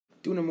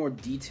Doing a more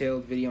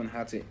detailed video on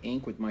how to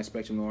ink with my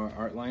Spectrum Noir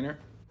art liner.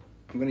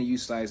 I'm going to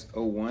use size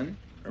 01.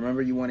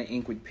 Remember, you want to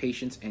ink with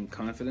patience and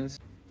confidence.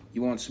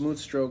 You want smooth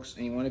strokes,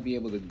 and you want to be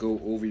able to go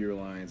over your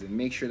lines and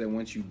make sure that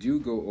once you do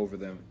go over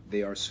them,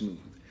 they are smooth.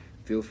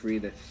 Feel free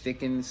to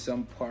thicken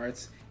some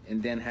parts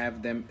and then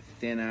have them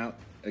thin out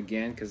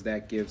again, because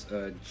that gives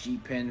a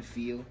G-pen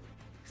feel.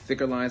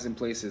 Thicker lines in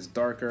places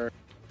darker,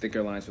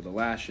 thicker lines for the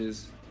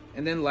lashes,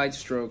 and then light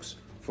strokes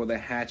for the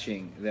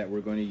hatching that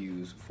we're going to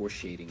use for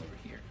shading over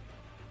here.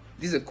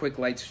 These are quick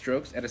light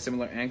strokes at a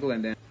similar angle,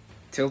 and then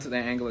tilt the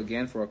angle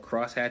again for a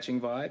cross-hatching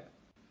vibe.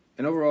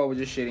 And overall, we're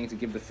just shading to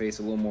give the face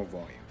a little more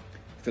volume.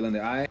 Fill in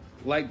the eye,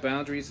 light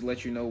boundaries to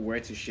let you know where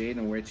to shade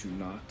and where to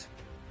not.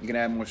 You can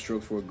add more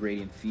strokes for a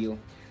gradient feel.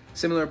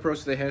 Similar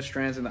approach to the hair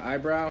strands and the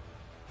eyebrow.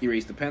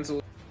 Erase the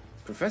pencil.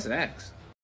 Professor X.